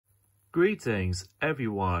Greetings,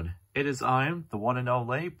 everyone. It is the one and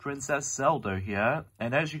only Princess Zelda here,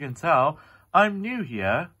 and as you can tell, I'm new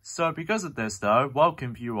here, so because of this though,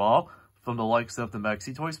 welcome you all from the likes of the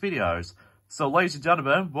Mexi Toys videos. So ladies and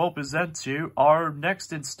gentlemen, we'll present to you our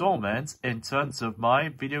next installment in terms of my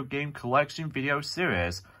video game collection video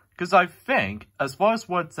series. Because I think, as far as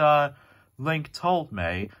what Link told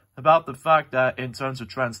me, about the fact that in terms of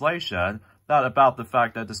translation, not about the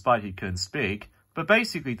fact that despite he couldn't speak, but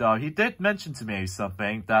basically though, he did mention to me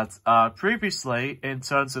something that previously, in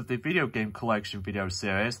terms of the video game collection video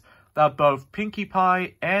series, that both Pinkie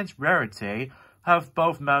Pie and Rarity have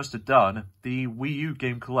both managed to done the Wii U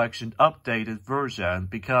game collection updated version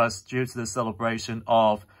because due to the celebration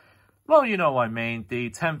of, well, you know what I mean, the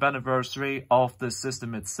 10th anniversary of the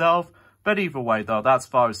system itself. But either way though, that's as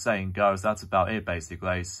far as saying goes, that's about it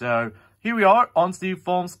basically. So here we are on the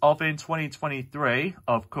forms of in 2023,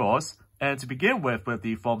 of course. And to begin with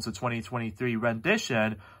the Forms of 2023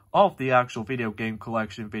 rendition of the actual video game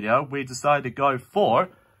collection video, we decided to go for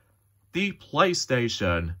the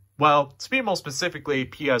PlayStation. Well, to be more specifically,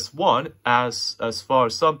 PS1, as far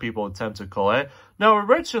as some people attempt to call it. Now,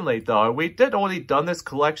 originally, though, we did already done this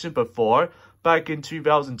collection before, back in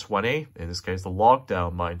 2020, in this case, the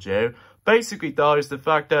lockdown, mind you. Basically, though, is the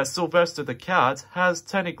fact that Sylvester the Cat has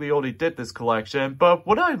technically already did this collection, but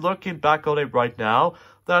when I'm looking back on it right now,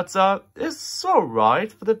 that is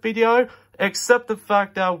alright for the video, except the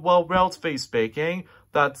fact that, well, relatively speaking,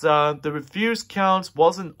 that the reviews count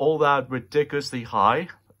wasn't all that ridiculously high,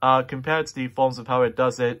 compared to the forms of how it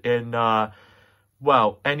does it in,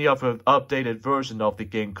 well, any other updated version of the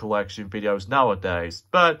game collection videos nowadays.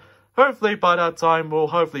 But hopefully by that time, we'll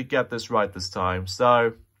hopefully get this right this time.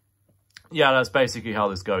 So yeah, that's basically how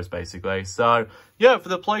this goes, basically. So, yeah, for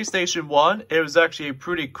the PlayStation 1, it was actually a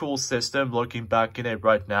pretty cool system looking back in it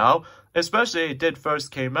right now. Especially it did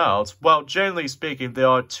first came out. Well, generally speaking, there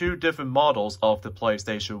are two different models of the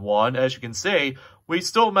PlayStation 1. As you can see, we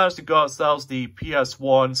still managed to get ourselves the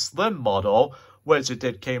PS1 Slim model, which it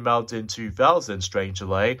did came out in 2000,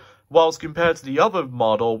 strangely, whilst compared to the other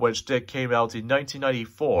model, which did came out in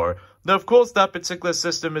 1994. Now, of course, that particular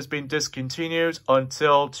system has been discontinued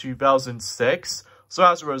until 2006. So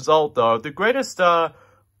as a result, though, the greatest thing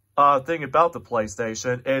about the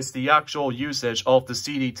PlayStation is the actual usage of the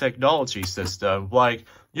CD technology system. Like,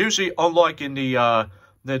 usually, unlike in the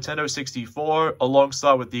Nintendo 64,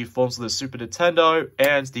 alongside with the forms of the Super Nintendo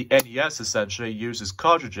and the NES, essentially uses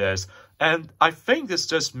cartridges. And I think it's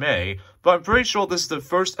just me, but I'm pretty sure this is the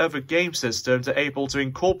first ever game system to able to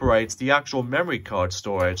incorporate the actual memory card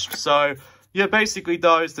storage. So, yeah, basically,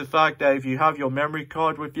 though, is the fact that if you have your memory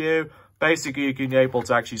card with you, basically you can be able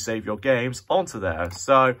to actually save your games onto there.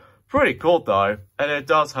 So, pretty cool, though. And it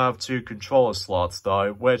does have two controller slots,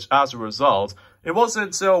 though, which, as a result, it wasn't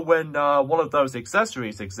until when one of those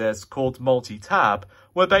accessories exists called multi-tap,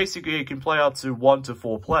 where basically you can play up to 1 to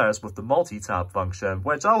 4 players with the multi-tap function,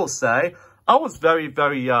 which I will say, I was very,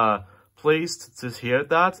 very pleased to hear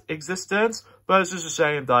that existence, but it's just a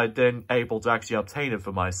shame that I didn't able to actually obtain it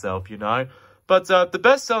for myself, you know. But the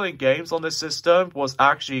best-selling games on this system was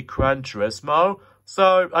actually Gran Turismo,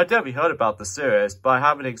 so I definitely heard about the series, but I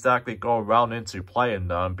haven't exactly gone around into playing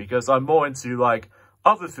them, because I'm more into, like,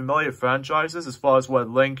 other familiar franchises as far as what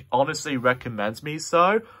Link honestly recommends me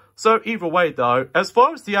so. So either way though, as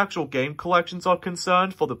far as the actual game collections are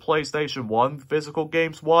concerned for the PlayStation 1 physical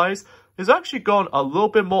games wise, it's actually gone a little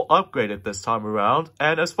bit more upgraded this time around.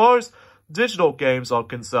 And as far as digital games are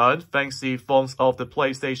concerned, thanks to the forms of the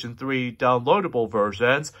PlayStation 3 downloadable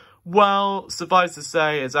versions, well, suffice to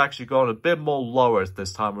say, it's actually gone a bit more lower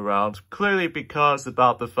this time around. Clearly because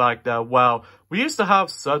about the fact that, well, we used to have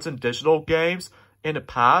certain digital games in the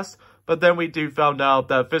past, but then we do found out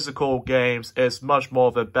that physical games is much more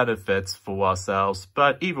of a benefit for ourselves.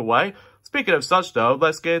 But either way, speaking of such though,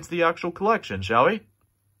 let's get into the actual collection, shall we?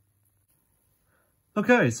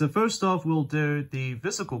 Okay, so first off, we'll do the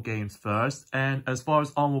physical games first, and as far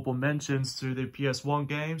as honorable mentions to the PS1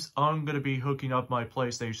 games, I'm going to be hooking up my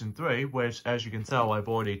PlayStation 3, which, as you can tell, I've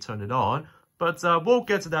already turned it on, but we'll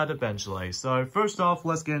get to that eventually. So first off,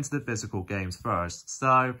 let's get into the physical games first.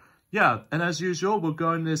 So yeah, and as usual, we'll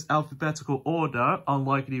go in this alphabetical order,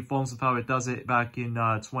 unlike the forms of how it does it back in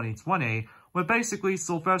 2020, where basically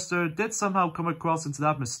Sylvester did somehow come across into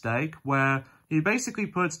that mistake, where he basically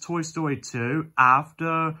puts Toy Story 2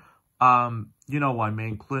 after, you know what I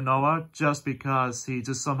mean, Klonoa, just because he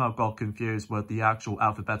just somehow got confused with the actual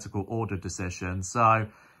alphabetical order decision. So,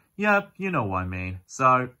 yeah, you know what I mean.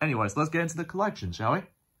 So, anyways, let's get into the collection, shall we?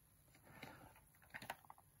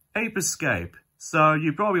 Ape Escape. So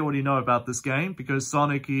you probably already know about this game because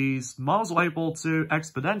Sonic is miles able to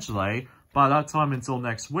exponentially. By that time until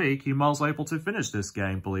next week, he miles able to finish this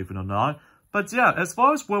game, believe it or not. But yeah, as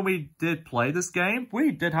far as when we did play this game,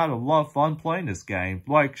 we did have a lot of fun playing this game.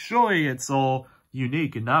 Like, surely it's all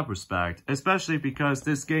unique in that respect, especially because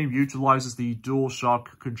this game utilizes the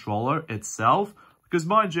DualShock controller itself. Because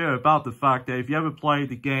mind you about the fact that if you ever play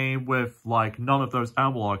the game with like none of those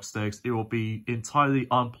analog sticks, it will be entirely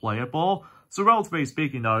unplayable. So relatively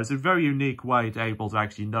speaking though, it's a very unique way to able to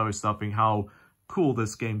actually know something how cool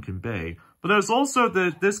this game can be. But there's also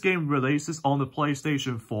this game releases on the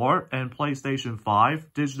PlayStation 4 and PlayStation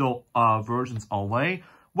 5 digital versions only.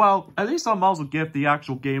 Well, at least I might as well give the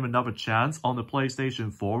actual game another chance on the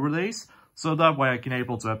PlayStation 4 release. So that way I can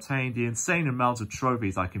able to obtain the insane amounts of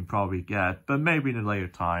trophies I can probably get, but maybe in a later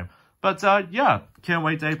time. But yeah, can't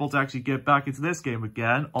wait to able to actually get back into this game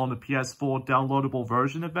again on the PS4 downloadable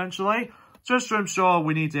version eventually. Just to ensure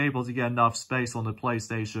we need to able to get enough space on the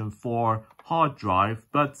PlayStation 4 hard drive.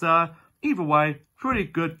 But either way, pretty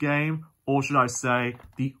good game, or should I say,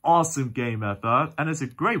 the awesome game ever. And it's a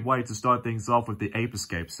great way to start things off with the Ape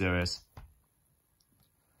Escape series.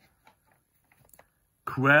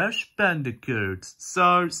 Crash Bandicoot.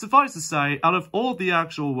 So, suffice to say, out of all the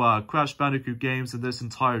actual Crash Bandicoot games in this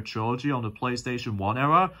entire trilogy on the PlayStation 1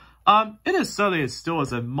 era, it is certainly still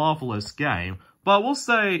is a marvelous game. But I will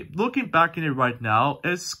say, looking back in it right now,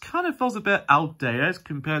 it kind of feels a bit outdated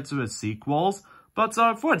compared to its sequels. But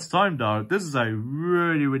for its time though, this is a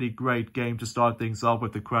really great game to start things off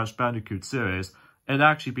with the Crash Bandicoot series. It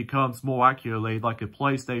actually becomes more accurately like a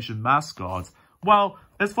PlayStation mascot. Well,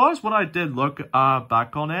 as far as when I did look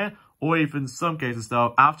back on it, or even some cases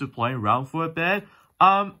though, after playing around for a bit,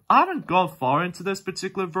 I haven't gone far into this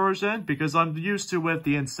particular version because I'm used to with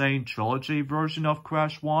the Insane Trilogy version of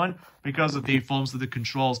Crash 1 because of the forms of the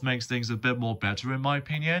controls makes things a bit more better in my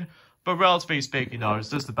opinion. But relatively speaking though, it's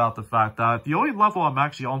just about the fact that the only level I'm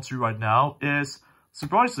actually onto right now is,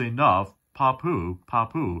 surprisingly enough, Papu.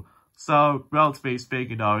 So, relatively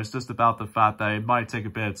speaking though, it's just about the fact that it might take a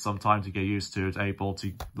bit some time to get used to able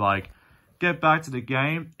to, like, get back to the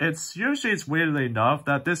game. It's weirdly enough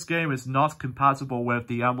that this game is not compatible with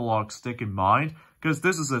the analog stick in mind, because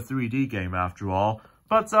this is a 3D game after all.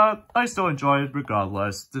 But I still enjoy it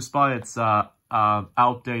regardless, despite its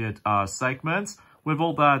outdated segments, with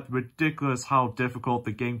all that ridiculous how difficult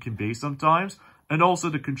the game can be sometimes, and also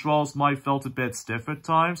the controls might felt a bit stiff at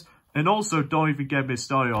times, and also don't even get me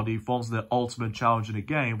started on the forms of the ultimate challenge in the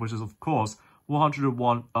game, which is of course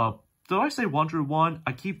 101, did I say 101?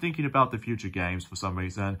 I keep thinking about the future games for some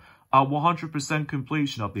reason. 100%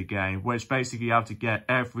 completion of the game, which basically you have to get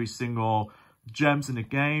every single gems in the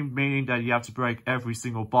game, meaning that you have to break every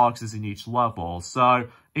single boxes in each level. So,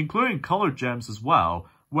 including colored gems as well,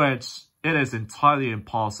 which it is entirely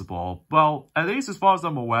impossible. Well, at least as far as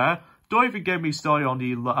I'm aware, don't even get me started on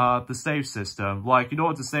the save system. Like, in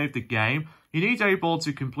order to save the game, you need to be able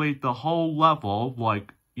to complete the whole level,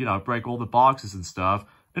 like, you know, break all the boxes and stuff.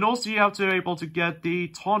 And also you have to be able to get the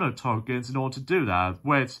Tono tokens in order to do that,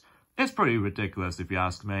 which is pretty ridiculous if you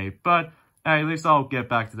ask me. But hey, at least I'll get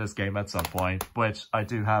back to this game at some point, which I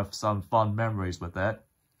do have some fun memories with it.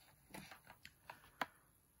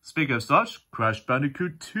 Speaking of such, Crash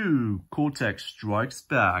Bandicoot 2, Cortex Strikes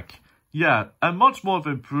Back. Yeah, a much more of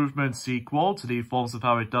an improvement sequel to the forms of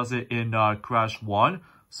how it does it in Crash 1.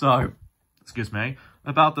 So, excuse me.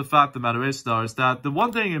 About the fact the matter is though, is that the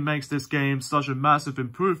one thing that makes this game such a massive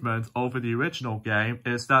improvement over the original game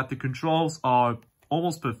is that the controls are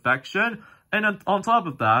almost perfection. And on top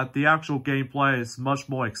of that, the actual gameplay is much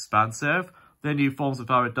more expansive than the forms of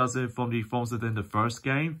how it does it from the forms within the first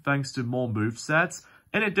game, thanks to more movesets.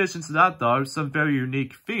 In addition to that though, some very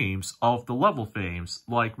unique themes of the level themes,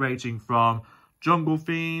 like ranging from jungle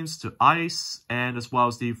themes to ice, and as well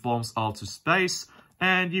as the forms of to space,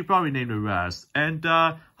 and you probably name the rest. And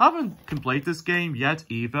I haven't completed this game yet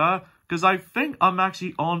either, because I think I'm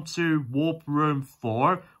actually on to Warp Room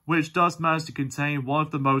 4, which does manage to contain one of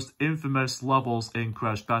the most infamous levels in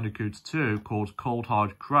Crash Bandicoot 2 called Cold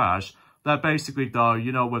Hard Crash. That basically though,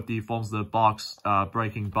 you know, with the forms of the box,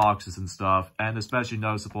 breaking boxes and stuff, and especially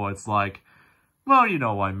noticeable, it's like, well, you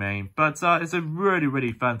know what I mean. But it's a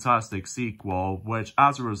really fantastic sequel, which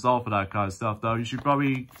as a result of that kind of stuff though, you should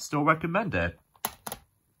probably still recommend it.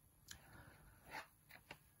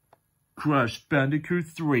 Crash Bandicoot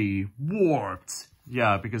 3 Warped.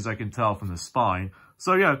 Yeah, because I can tell from the spine.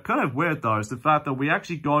 So yeah, kind of weird though is the fact that we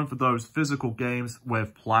actually going for those physical games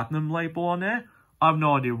with Platinum label on it. I have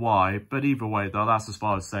no idea why, but either way though, that's as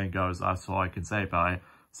far as saying goes, that's all I can say about it.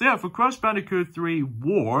 So yeah, for Crash Bandicoot 3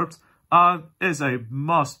 Warped, is a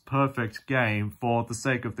must-perfect game for the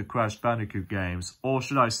sake of the Crash Bandicoot games, or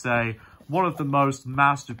should I say, one of the most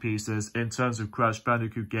masterpieces in terms of Crash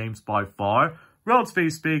Bandicoot games by far, relatively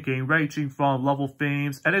speaking, ranging from level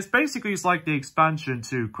themes, and it's basically like the expansion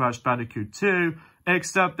to Crash Bandicoot 2,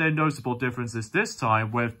 except there are noticeable differences this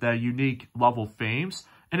time with their unique level themes.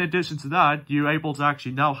 In addition to that, you're able to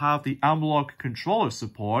actually now have the analog controller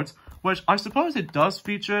support, which I suppose it does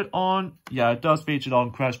feature on, it does feature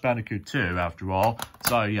on Crash Bandicoot 2 after all.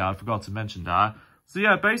 So yeah, I forgot to mention that. So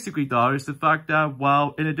yeah, basically though, it's the fact that,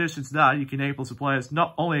 well, in addition to that, you can able to play as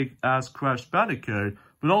not only as Crash Bandicoot,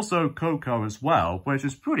 but also Coco as well, which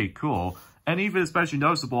is pretty cool. And even especially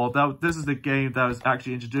noticeable that this is the game that was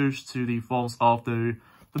actually introduced to the forms of the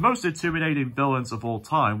most intimidating villains of all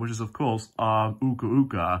time, which is of course, Uka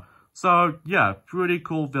Uka. So yeah, pretty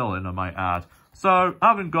cool villain I might add. So I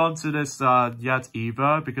haven't gone to this yet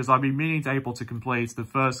either, because I've been meaning to able to complete the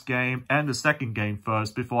first game and the second game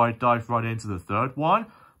first before I dive right into the third one.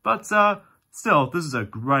 But still, this is a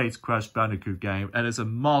great Crash Bandicoot game, and it's a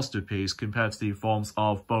masterpiece compared to the forms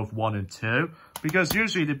of both 1 and 2. Because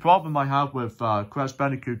usually the problem I have with Crash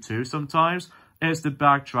Bandicoot 2 sometimes is the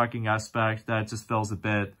backtracking aspect that just feels a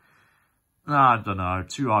bit, I don't know,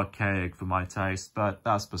 too archaic for my taste, but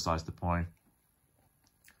that's besides the point.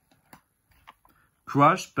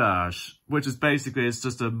 Crash Bash, which is basically, it's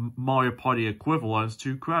just a Mario Party equivalent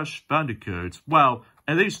to Crash Bandicoot. Well,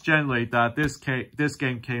 at least generally that this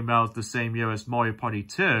game came out the same year as Mario Party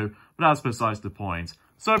 2, but that's besides the point.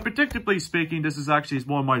 So, predictably speaking, this is actually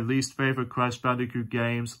one of my least favorite Crash Bandicoot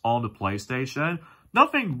games on the PlayStation.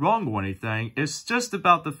 Nothing wrong or anything, it's just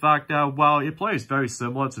about the fact that, well, it plays very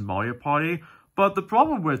similar to Mario Party, but the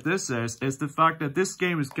problem with this is the fact that this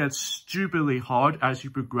game gets stupidly hard as you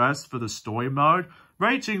progress for the story mode,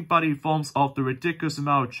 ranging by the forms of the ridiculous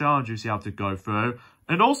amount of challenges you have to go through,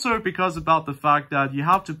 and also because about the fact that you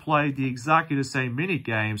have to play exactly the same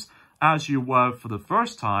mini-games as you were for the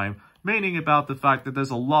first time, meaning about the fact that there's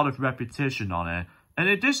a lot of repetition on it. In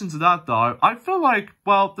addition to that though, I feel like,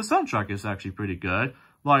 well, the soundtrack is actually pretty good.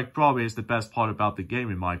 Like, probably is the best part about the game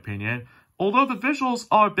in my opinion. Although the visuals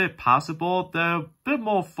are a bit passable, they're a bit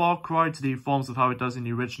more Far Cry to the forms of how it does in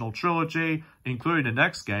the original trilogy, including the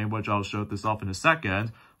next game, which I'll show this off in a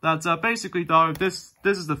second. That basically though, this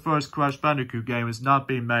is the first Crash Bandicoot game that's not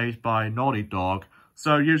been made by Naughty Dog.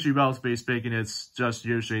 So usually, relatively speaking, it's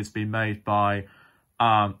been made by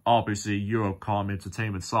obviously Eurocom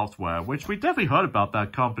Entertainment Software, which we definitely heard about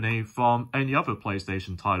that company from any other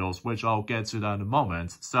PlayStation titles, which I'll get to that in a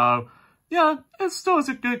moment. So yeah, it still is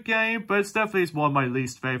a good game, but it's definitely one of my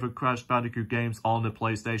least favorite Crash Bandicoot games on the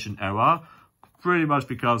PlayStation era. Pretty much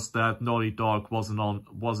because that Naughty Dog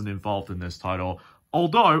wasn't involved in this title.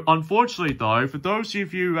 Although, unfortunately though, for those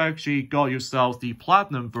of you who actually got yourselves the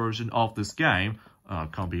Platinum version of this game,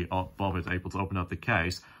 can't be bothered able to open up the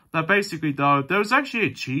case, that basically though, there's actually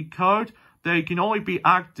a cheat code that can only be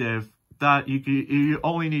active, that you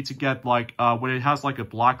only need to get like, when it has like a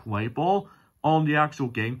black label on the actual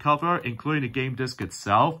game cover, including the game disc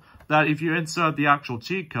itself, that if you insert the actual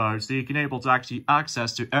cheat code, so you can able to actually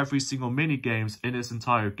access to every single mini games in this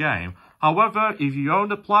entire game. However, if you own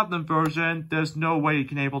the Platinum version, there's no way you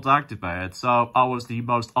can able to activate it, so I was the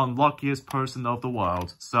most unluckiest person of the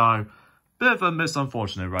world. So, bit of a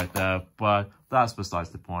misunfortunate right there, but that's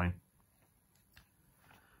besides the point.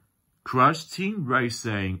 Crash Team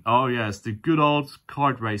Racing. Oh yes, the good old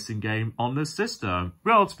kart racing game on the system.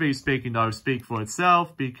 Relatively speaking though, speak for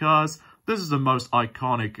itself, because this is the most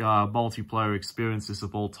iconic multiplayer experiences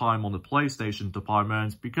of all time on the PlayStation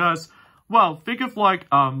department, because, well, think of like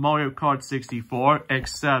Mario Kart 64,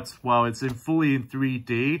 except, well, it's fully in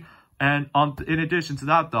 3D, and in addition to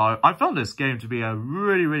that though, I found this game to be a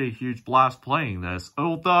really huge blast playing this,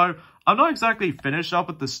 although I'm not exactly finished up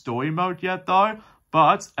with the story mode yet though.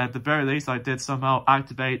 But, at the very least, I did somehow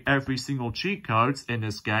activate every single cheat code in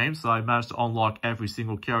this game, so I managed to unlock every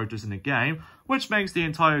single characters in the game, which makes the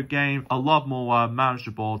entire game a lot more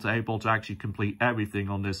manageable to able to actually complete everything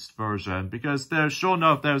on this version, because sure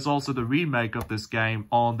enough, there's also the remake of this game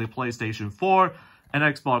on the PlayStation 4, and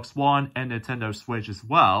Xbox One, and Nintendo Switch as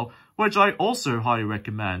well, which I also highly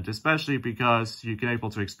recommend, especially because you can able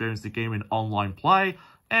to experience the game in online play.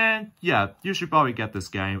 And yeah, you should probably get this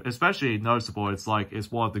game, especially noticeable, it's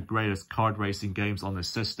one of the greatest kart racing games on the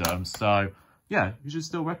system, so yeah, you should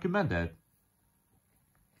still recommend it.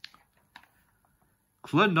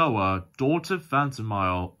 Klonoa, Daughter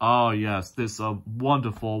Phantomile. Oh yes, this is a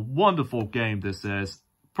wonderful game this is.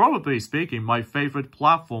 Probably speaking, my favorite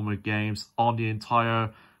platformer games on the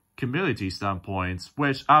entire community standpoint,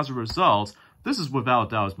 which as a result, this is without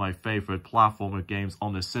doubt my favorite platformer games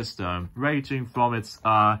on the system, ranging from its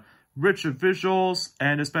richer visuals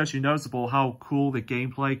and especially noticeable how cool the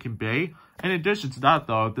gameplay can be. In addition to that,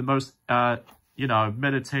 though, the most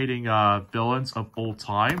meditating villains of all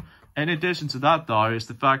time. In addition to that, though, is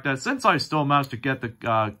the fact that since I still managed to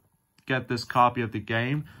get this copy of the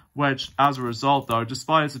game, which as a result, though,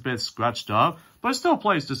 despite it's a bit scratched up, but it still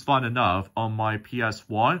plays just fine enough on my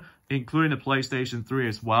PS1, including the PlayStation 3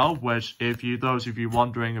 as well, which those of you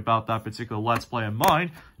wondering about that particular Let's Play of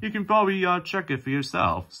mine, you can probably check it for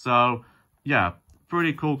yourself. So, yeah,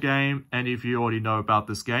 pretty cool game, and if you already know about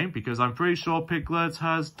this game, because I'm pretty sure Piglet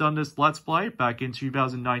has done this Let's Play back in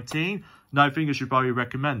 2019, and I think I should probably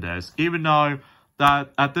recommend this, even though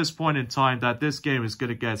that at this point in time that this game is going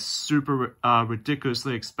to get super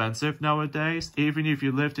ridiculously expensive nowadays, even if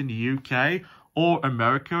you lived in the UK or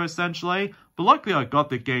America essentially. But luckily I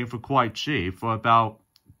got the game for quite cheap, for about,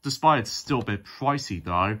 despite it's still a bit pricey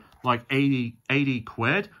though, like 80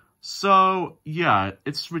 quid. So yeah,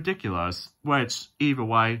 it's ridiculous, which either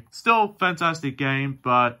way, still fantastic game,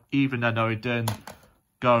 but even though it didn't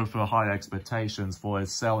go for high expectations for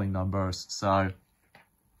its selling numbers, so.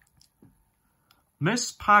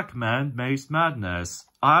 Miss Pac-Man Maze Madness.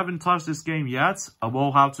 I haven't touched this game yet. I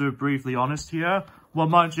will have to be briefly honest here. Well,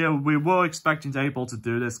 mind you, we were expecting to be able to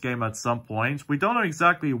do this game at some point. We don't know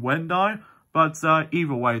exactly when though, but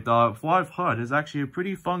either way though, what I've heard is actually a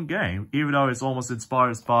pretty fun game, even though it's almost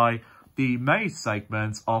inspired by the maze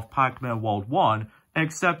segments of Pac-Man World 1,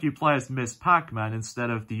 except you play as Miss Pac-Man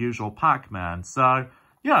instead of the usual Pac-Man. So,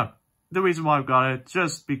 yeah. The reason why I've got it,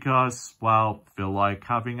 just because, well, feel like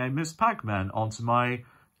having a Miss Pac-Man onto my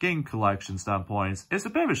game collection standpoint. It's a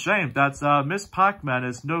bit of a shame that Miss Pac-Man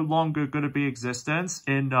is no longer going to be existence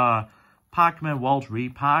in Pac-Man World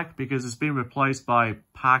Repack, because it's been replaced by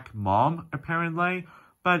Pac-Mom, apparently.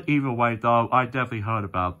 But either way, though, I definitely heard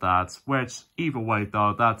about that, which, either way,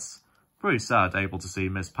 though, that's pretty sad able to see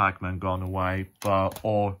Miss Pac-Man gone away, but,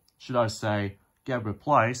 or should I say, get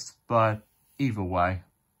replaced, but either way.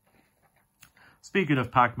 Speaking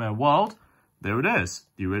of Pac-Man World, there it is,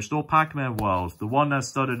 the original Pac-Man World, the one that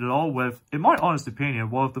started it all with, in my honest opinion,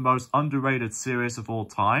 one of the most underrated series of all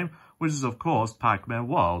time, which is of course Pac-Man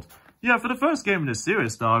World. Yeah, for the first game in the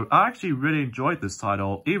series though, I actually really enjoyed this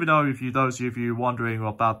title, even though those of you wondering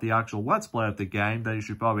about the actual Let's Play of the game, then you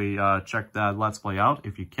should probably check that Let's Play out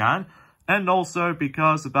if you can. And also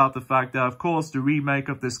because about the fact that of course the remake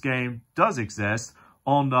of this game does exist,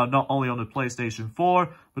 on not only on the PlayStation 4,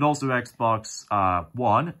 but also Xbox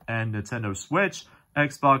One and Nintendo Switch,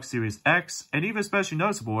 Xbox Series X, and even especially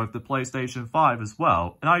noticeable with the PlayStation 5 as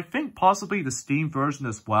well. And I think possibly the Steam version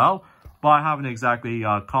as well, but I haven't exactly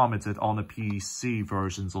commented on the PC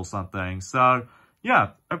versions or something. So,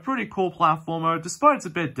 yeah, a pretty cool platformer, despite it's a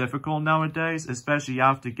bit difficult nowadays, especially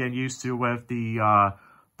after getting used to with the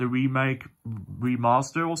remake,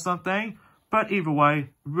 remaster or something. But either way,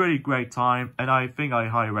 really great time, and I think I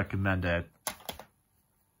highly recommend it.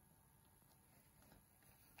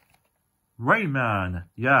 Rayman.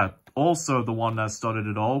 Yeah, also the one that started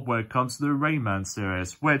it all when it comes to the Rayman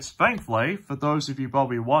series, which thankfully, for those of you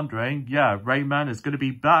probably wondering, yeah, Rayman is going to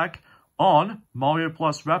be back on Mario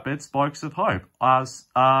Plus Rabbids Sparks of Hope as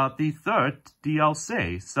the third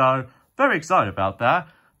DLC. So, very excited about that.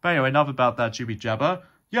 But anyway, enough about that jibby jabber.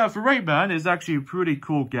 Yeah, for Rayman, it's actually a pretty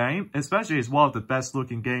cool game, especially it's one of the best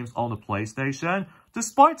looking games on the PlayStation,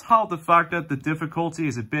 despite how the fact that the difficulty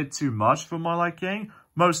is a bit too much for my liking,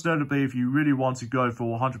 most notably if you really want to go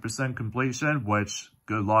for 100% completion, which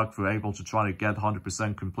good luck for able to try to get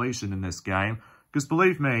 100% completion in this game, because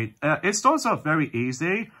believe me, it starts out very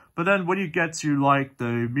easy, but then when you get to like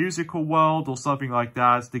the musical world or something like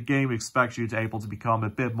that, the game expects you to able to become a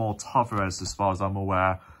bit more tougher as far as I'm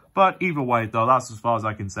aware. But either way, though, that's as far as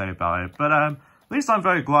I can say about it. But at least I'm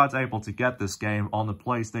very glad able to get this game on the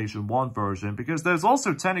PlayStation 1 version, because there's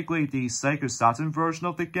also technically the Sega Saturn version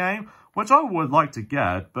of the game, which I would like to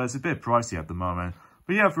get, but it's a bit pricey at the moment.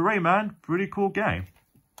 But yeah, for Rayman, pretty cool game.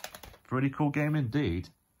 Pretty cool game indeed.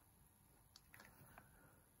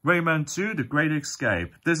 Rayman 2, The Great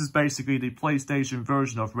Escape. This is basically the PlayStation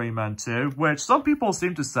version of Rayman 2, which some people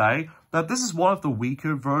seem to say that this is one of the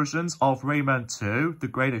weaker versions of Rayman 2, The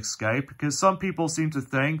Great Escape, because some people seem to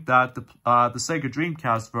think that the Sega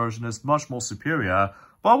Dreamcast version is much more superior.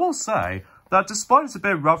 But I will say that despite it's a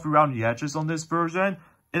bit rough around the edges on this version,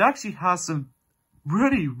 it actually has some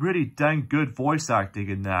really, really dang good voice acting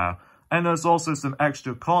in there. And there's also some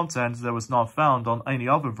extra content that was not found on any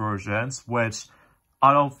other versions, which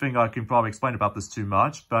I don't think I can probably explain about this too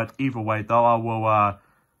much, but either way though, I will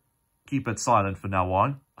keep it silent from now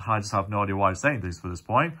on. I just have no idea why I'm saying this for this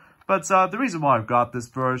point. But the reason why I've got this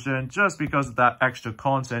version, just because of that extra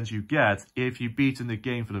content you get if you beat in the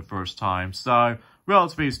game for the first time. So,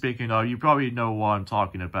 relatively speaking though, you probably know what I'm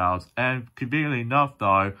talking about. And conveniently enough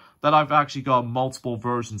though, that I've actually got multiple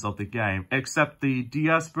versions of the game, except the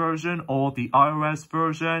DS version or the iOS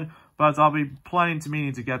version. But I'll be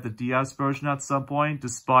meaning to get the DS version at some point,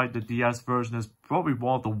 despite the DS version is probably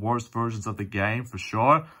one of the worst versions of the game, for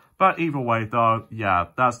sure. But either way though, yeah,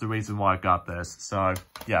 that's the reason why I got this. So,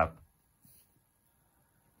 yeah.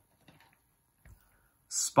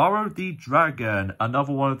 Spyro the Dragon,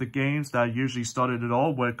 another one of the games that usually started it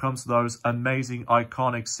all when it comes to those amazing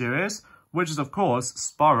iconic series, which is of course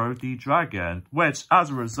Spyro the Dragon, which as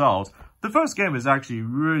a result, the first game is actually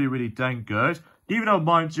really dang good, even though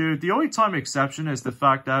mind you, the only time exception is the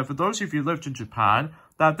fact that for those of you who lived in Japan,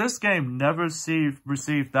 that this game never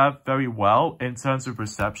received that very well in terms of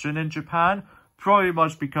reception in Japan, pretty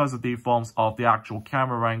much because of the forms of the actual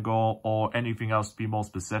camera angle or anything else to be more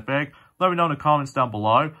specific. Let me know in the comments down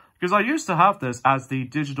below, because I used to have this as the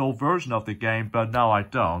digital version of the game, but now I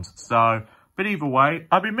don't. So, but either way,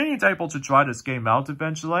 I've been meaning to able to try this game out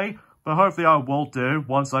eventually, but hopefully I will do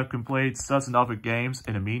once I've completed certain other games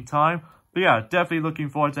in the meantime. But yeah, definitely looking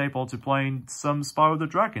forward to able to playing some Spyro the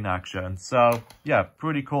Dragon action. So yeah,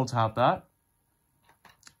 pretty cool to have that.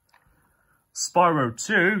 Spyro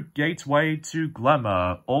 2 Gateway to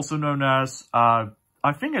Glamour, also known as,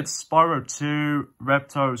 I think it's Spyro 2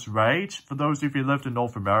 Repto's Rage, for those of you who lived in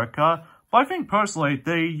North America. But I think personally,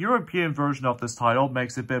 the European version of this title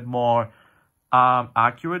makes it a bit more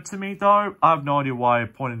accurate to me though. I have no idea why I'm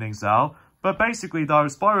pointing things out. But basically though,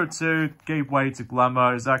 Spyro 2 Gateway to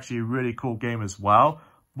Glamour is actually a really cool game as well.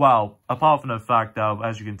 Well, apart from the fact that,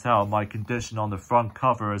 as you can tell, my condition on the front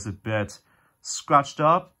cover is a bit scratched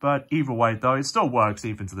up, but either way though, it still works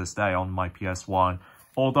even to this day on my PS1,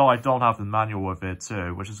 although I don't have the manual with it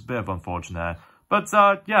too, which is a bit unfortunate. But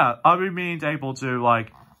yeah, I've been meaning to able to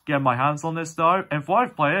like get my hands on this though, and for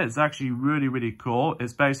I've played it, it's actually really cool.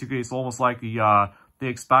 It's almost like the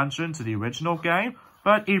expansion to the original game.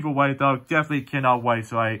 But either way though, definitely cannot wait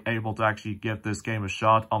to be able to actually give this game a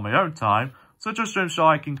shot on my own time, so just to ensure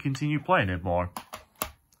I can continue playing it more.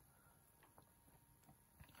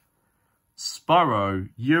 Spyro,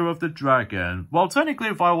 Year of the Dragon. Well, technically,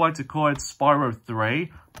 if I were to call it Spyro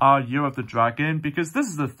 3, Year of the Dragon, because this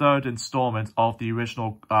is the third installment of the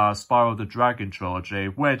original Spyro the Dragon trilogy,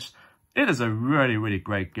 which it is a really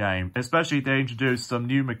great game. Especially they introduced some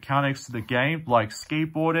new mechanics to the game, like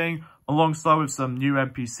skateboarding, alongside with some new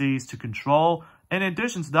NPCs to control. And in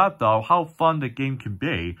addition to that though, how fun the game can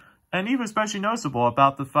be. And even especially noticeable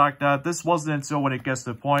about the fact that this wasn't until when it gets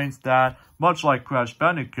to the point that, much like Crash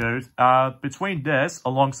Bandicoot, between this,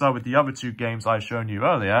 alongside with the other two games I shown you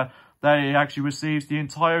earlier, that it actually receives the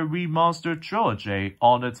entire remastered trilogy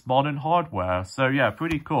on its modern hardware. So yeah,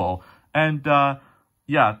 pretty cool. And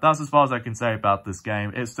yeah, that's as far as I can say about this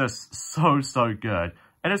game. It's just so good.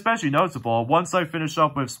 And especially notable, once I finish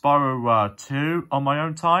up with Spyro 2 on my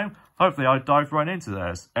own time, hopefully I dive right into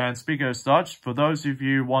this. And speaking of such, for those of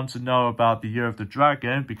you who want to know about the Year of the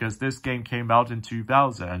Dragon, because this game came out in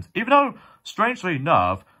 2000, even though, strangely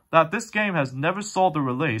enough, that this game has never saw the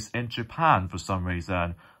release in Japan for some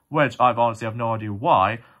reason, which I honestly have no idea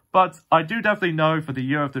why, but I do definitely know for the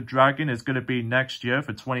Year of the Dragon is going to be next year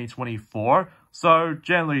for 2024, so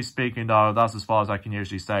generally speaking though, that's as far as I can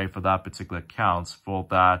usually say for that particular count for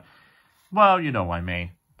that. Well, you know what I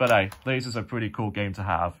mean. But hey, this is a pretty cool game to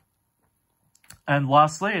have. And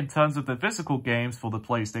lastly, in terms of the physical games for the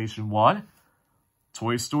PlayStation 1,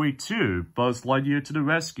 Toy Story 2, Buzz Lightyear to the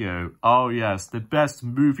Rescue. Oh yes, the best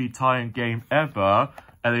movie tie-in game ever,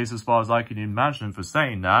 at least as far as I can imagine for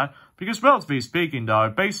saying that. Because relatively speaking though,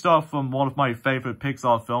 based off from one of my favorite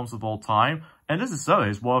Pixar films of all time, and this is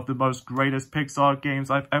certainly one of the most greatest Pixar games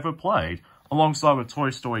I've ever played, alongside with Toy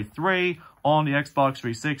Story 3 on the Xbox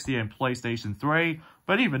 360 and PlayStation 3.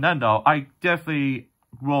 But even then though, I definitely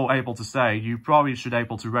will able to say you probably should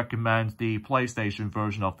able to recommend the PlayStation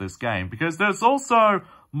version of this game, because there's also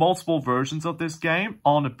multiple versions of this game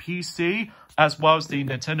on the PC as well as the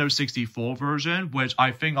Nintendo 64 version, which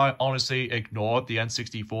I think I honestly ignored the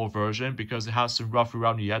N64 version because it has some rough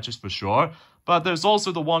around the edges for sure. But there's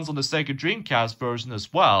also the ones on the Sega Dreamcast version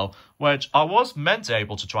as well, which I was meant to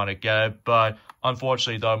able to try to get, but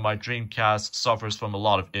unfortunately though my Dreamcast suffers from a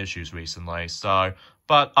lot of issues recently, so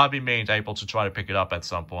but I've been meaning to able to try to pick it up at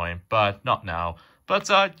some point, but not now. But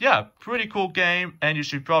yeah, pretty cool game, and you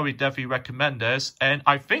should probably definitely recommend this. And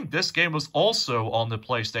I think this game was also on the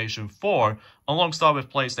PlayStation 4, alongside with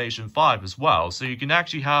PlayStation 5 as well. So you can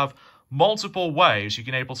actually have multiple ways you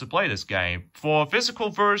can able to play this game. For a physical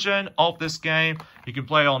version of this game, you can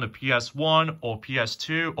play on the PS1 or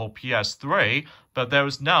PS2 or PS3, but there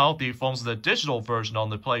is now the forms of the digital version on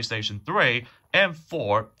the PlayStation 3 and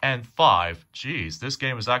 4 and 5. Jeez, this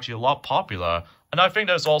game is actually a lot popular. And I think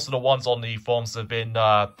there's also the ones on the forms of in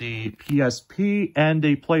the PSP and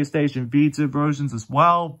the PlayStation Vita versions as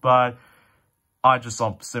well, but I just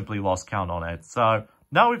simply lost count on it. So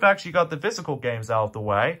now we've actually got the physical games out of the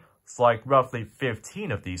way. It's like roughly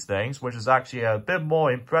 15 of these things, which is actually a bit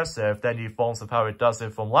more impressive than the forms of how it does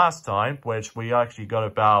it from last time, which we actually got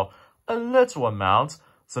about a little amount.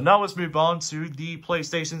 So now let's move on to the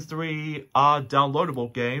PlayStation 3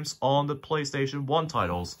 downloadable games on the PlayStation 1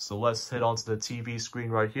 titles. So let's head on to the TV screen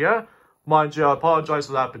right here. Mind you, I apologize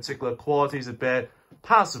for that particular quality. It's a bit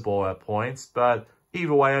passable at points, but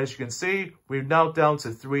either way, as you can see, we're now down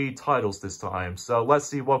to 3 titles this time. So let's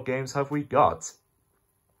see what games have we got.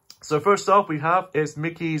 So first up we have is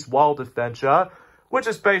Mickey's Wild Adventure, which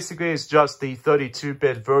is basically just the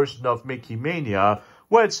 32-bit version of Mickey Mania,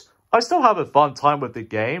 which I still have a fun time with the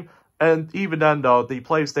game, and even then though, the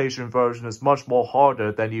PlayStation version is much more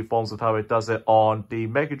harder than the forms of how it does it on the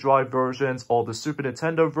Mega Drive versions or the Super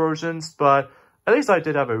Nintendo versions, but at least I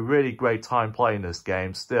did have a really great time playing this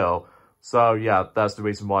game still. So yeah, that's the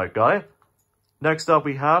reason why I got it. Next up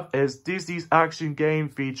we have is Disney's action game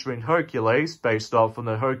featuring Hercules, based off from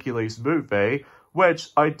the Hercules movie, which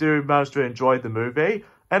I do manage to enjoy the movie.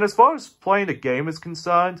 And as far as playing the game is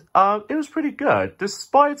concerned, it was pretty good,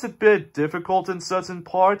 despite it's a bit difficult in certain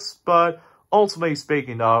parts, but ultimately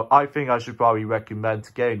speaking though, I think I should probably recommend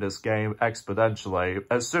getting this game exponentially,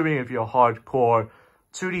 assuming if you're hardcore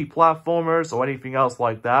 2D platformers or anything else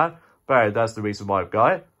like that, but that's the reason why I've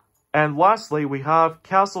got it. And lastly, we have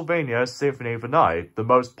Castlevania Symphony of the Night, the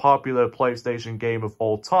most popular PlayStation game of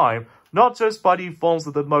all time, not just by the forms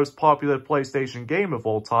of the most popular PlayStation game of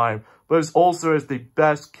all time, but it also is the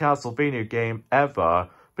best Castlevania game ever,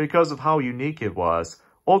 because of how unique it was.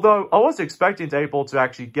 Although, I was expecting to be able to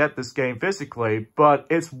actually get this game physically, but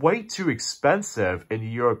it's way too expensive in the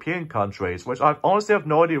European countries, which I honestly have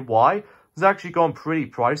no idea why. It's actually gone pretty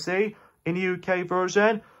pricey in the UK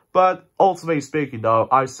version. But ultimately speaking though,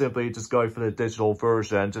 I simply just go for the digital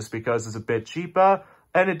version just because it's a bit cheaper.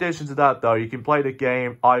 In addition to that though, you can play the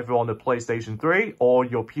game either on the PlayStation 3 or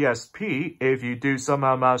your PSP if you do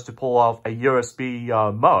somehow manage to pull off a USB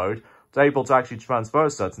mode to able to actually transfer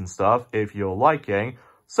certain stuff if you're liking.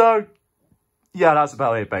 So yeah, that's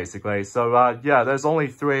about it basically. So yeah, there's only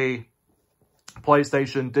 3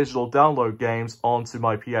 PlayStation digital download games onto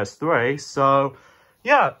my PS3. So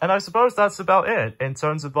yeah, and I suppose that's about it in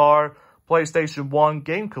terms of our PlayStation 1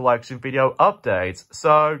 game collection video updates.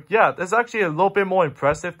 So yeah, it's actually a little bit more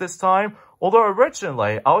impressive this time. Although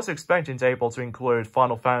originally, I was expecting to be able to include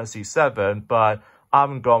Final Fantasy VII, but I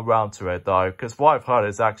haven't gone around to it though, because what I've heard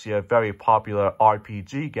is actually a very popular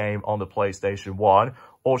RPG game on the PlayStation 1,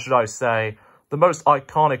 or should I say, the most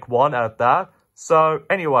iconic one at that. So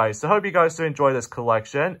anyway, so hope you guys do enjoy this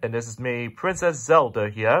collection, and this is me, Princess Zelda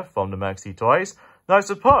here from the Maxi Toys. Now, I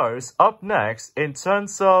suppose, up next, in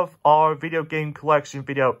terms of our video game collection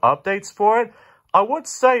video updates for it, I would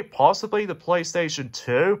say possibly the PlayStation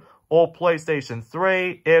 2 or PlayStation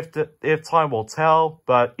 3, if time will tell.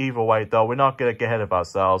 But either way, though, we're not going to get ahead of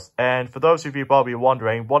ourselves. And for those of you probably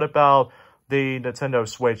wondering, what about the Nintendo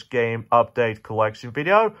Switch game update collection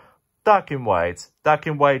video? That can wait. That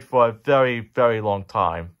can wait for a very, very long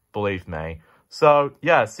time, believe me. So,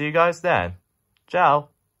 yeah, see you guys then. Ciao.